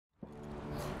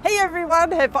Hey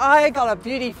everyone, have I got a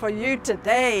beauty for you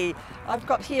today. I've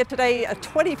got here today a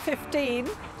 2015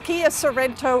 Kia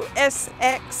Sorento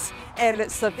SX, and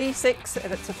it's the V6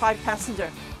 and it's a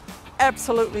 5-passenger.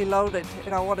 Absolutely loaded,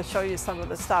 and I want to show you some of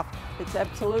the stuff. It's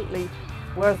absolutely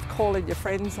worth calling your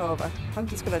friends over. I'm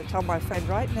just going to tell my friend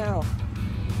right now.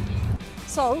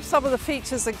 So some of the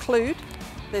features include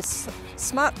this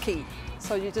smart key.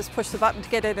 So you just push the button to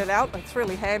get in and out. It's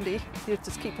really handy. You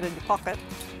just keep it in your pocket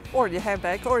or in your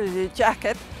handbag or in your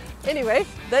jacket. Anyway,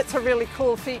 that's a really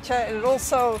cool feature, and it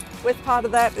also, with part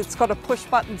of that, it's got a push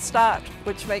button start,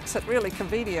 which makes it really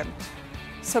convenient.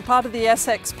 So part of the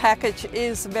SX package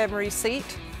is memory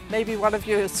seat. Maybe one of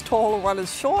you is tall or one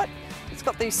is short. It's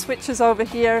got these switches over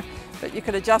here, but you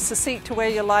can adjust the seat to where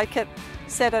you like it,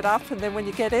 set it up, and then when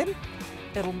you get in,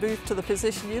 it'll move to the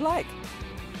position you like.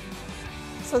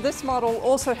 So this model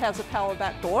also has a power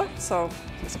back door, so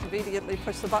just conveniently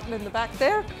push the button in the back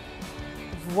there.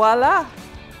 Voila!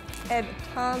 And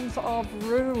tons of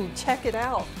room, check it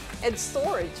out. And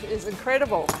storage is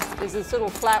incredible. There's this little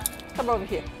flap, come over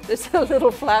here. There's a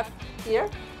little flap here,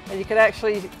 and you can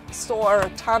actually store a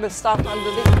ton of stuff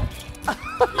underneath.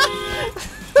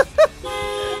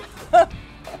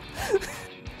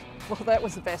 Well, that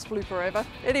was the best blooper ever.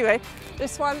 Anyway,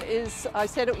 this one is, I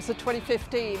said it was a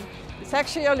 2015. It's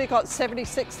actually only got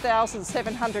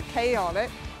 76,700 K on it,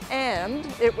 and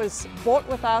it was bought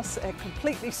with us and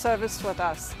completely serviced with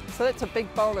us. So that's a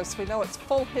big bonus. We know it's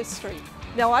full history.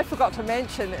 Now, I forgot to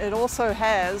mention, it also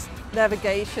has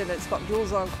navigation. It's got dual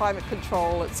zone climate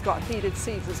control. It's got heated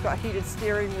seats. It's got heated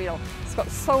steering wheel. It's got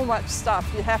so much stuff.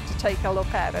 You have to take a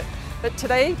look at it. But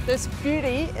today, this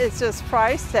beauty is just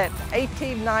priced at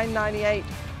 $18,998.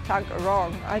 Can't go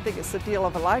wrong. I think it's the deal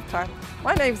of a lifetime.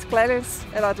 My name's Glenice,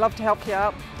 and I'd love to help you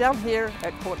out down here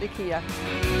at Courtney Kia.